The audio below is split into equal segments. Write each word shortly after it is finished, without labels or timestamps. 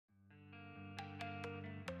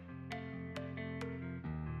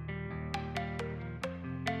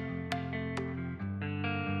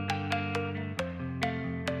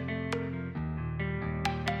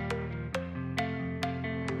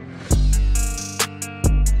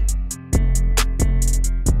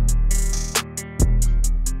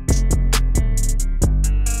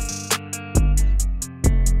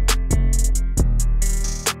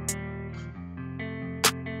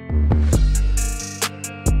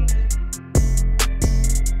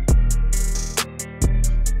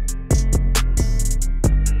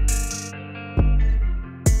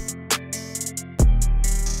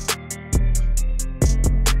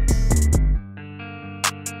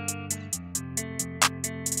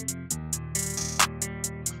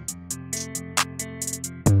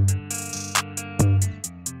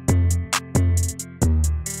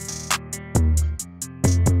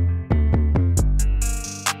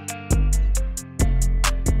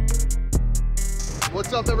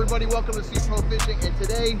What's up, everybody? Welcome to CPro Fishing, and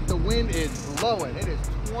today the wind is blowing. It is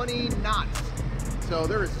 20 knots, so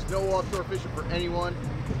there is no offshore fishing for anyone.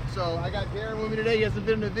 So I got Darren with me today. He hasn't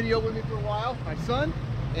been in a video with me for a while, my son,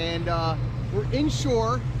 and we're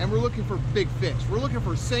inshore and we're looking for big fish. We're looking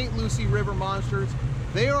for St Lucie River monsters.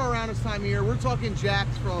 They are around this time of year. We're talking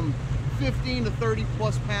jacks from 15 to 30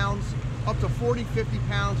 plus pounds, up to 40, 50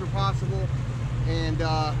 pounds are possible. And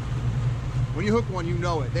when you hook one, you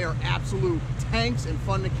know it. They are absolute tanks and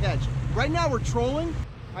fun to catch. Right now we're trolling.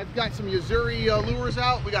 I've got some Yozuri lures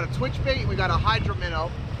out. We got a twitch bait and we got a hydro minnow,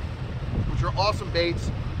 which are awesome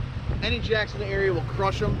baits. Any jacks in the area will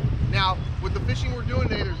crush them. Now, with the fishing we're doing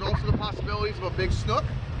today, there's also the possibilities of a big snook,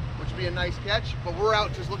 which would be a nice catch, but we're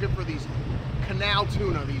out just looking for these canal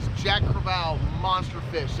tuna, these Jack Crevalle monster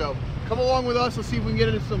fish. So come along with us. Let's see if we can get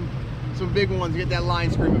into some big ones, get that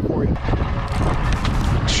line screaming for you.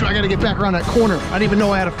 I gotta get back around that corner. I didn't even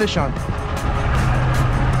know I had a fish on.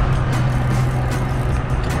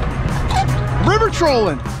 River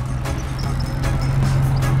trolling.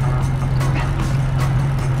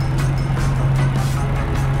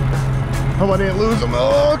 Oh, I didn't lose him.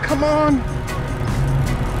 Oh, come on.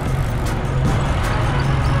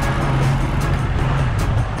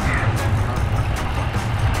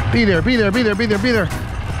 Be there, be there, be there, be there, be there.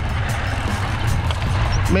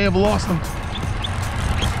 May have lost him.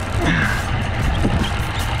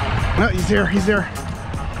 No, he's there, he's there.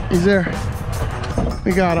 He's there.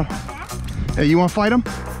 We got him. Hey, you want to fight him?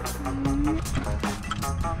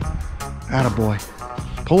 Attaboy.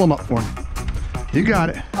 Pull him up for me. You got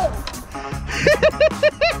it.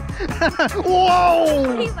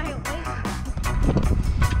 Whoa!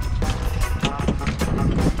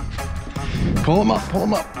 Pull him up, pull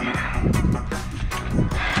him up.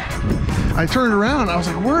 I turned around, I was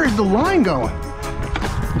like, where is the line going?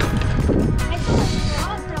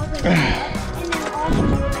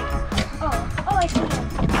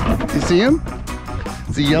 You see him?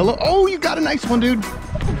 Is he yellow? Oh, you got a nice one, dude.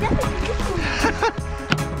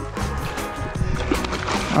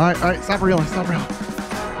 All right, stop reeling, stop reeling.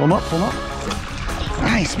 Pull him up, pull him up.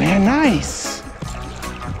 Nice, man, nice.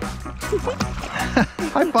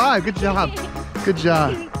 High five, good job. Good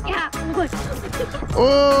job.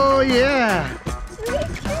 Oh, yeah.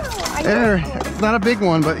 There, it's not a big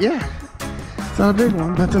one, but yeah. It's not a big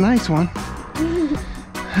one, but it's a nice one.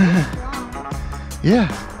 Yeah.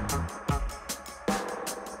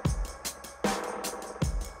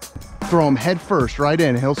 Throw him head first right in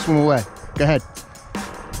and he'll swim away. Go ahead.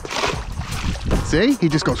 See? He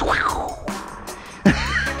just goes. Good.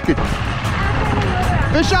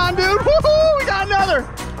 Fish on, dude. Woohoo! We got another.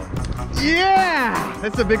 Yeah!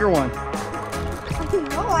 That's a bigger one.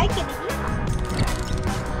 Oh, I can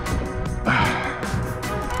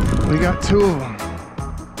eat. We got two of them.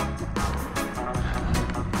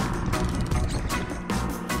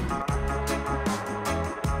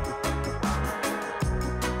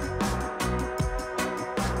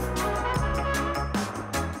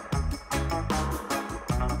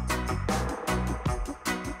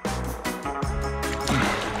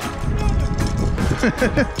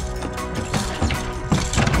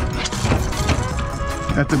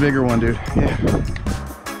 That's a bigger one, dude. Yeah.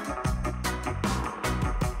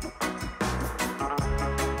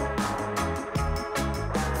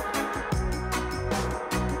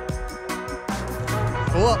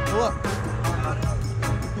 Pull up, pull up.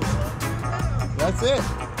 That's it.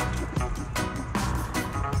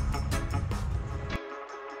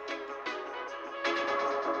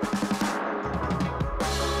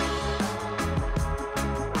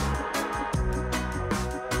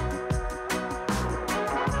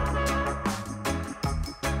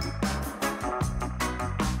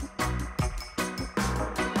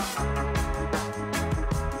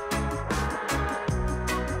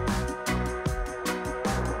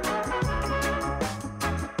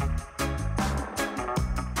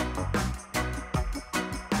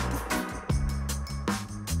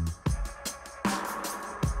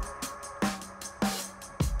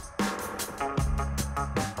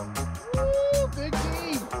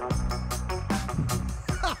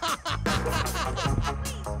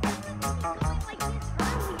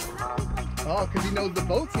 Oh, because he knows the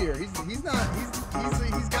boat's here. He's got you. He's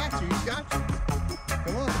got you.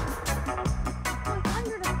 Come on.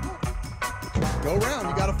 Go around.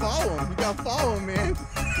 You gotta follow him. You gotta follow him, man.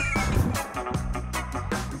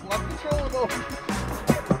 Just watch the trolling though.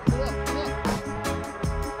 Pull up, pull up.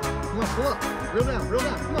 Come on, pull up. Reel down, reel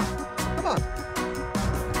down. Come on. Come on.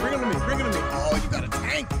 Bring him to me. Bring him to me. Oh, you got a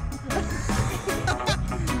tank.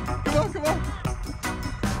 Come on, come on.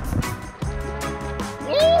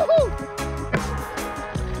 Woohoo!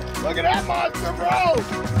 Look at that monster, bro!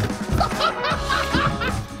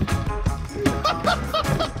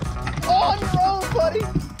 On your own, buddy!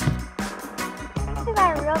 If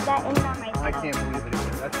I reeled that in on my I can't believe it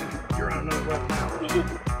either. That's you're on another level now.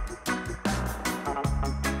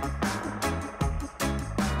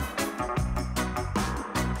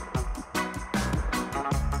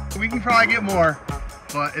 We can probably get more,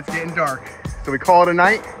 but it's getting dark. So we call it a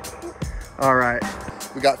night? All right.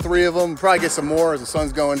 We got 3 of them. Probably get some more as the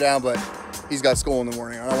sun's going down, but he's got school in the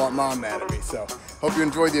morning. I don't want mom mad at me. So hope you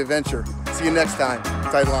enjoyed the adventure. See you next time.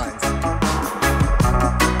 Tight lines.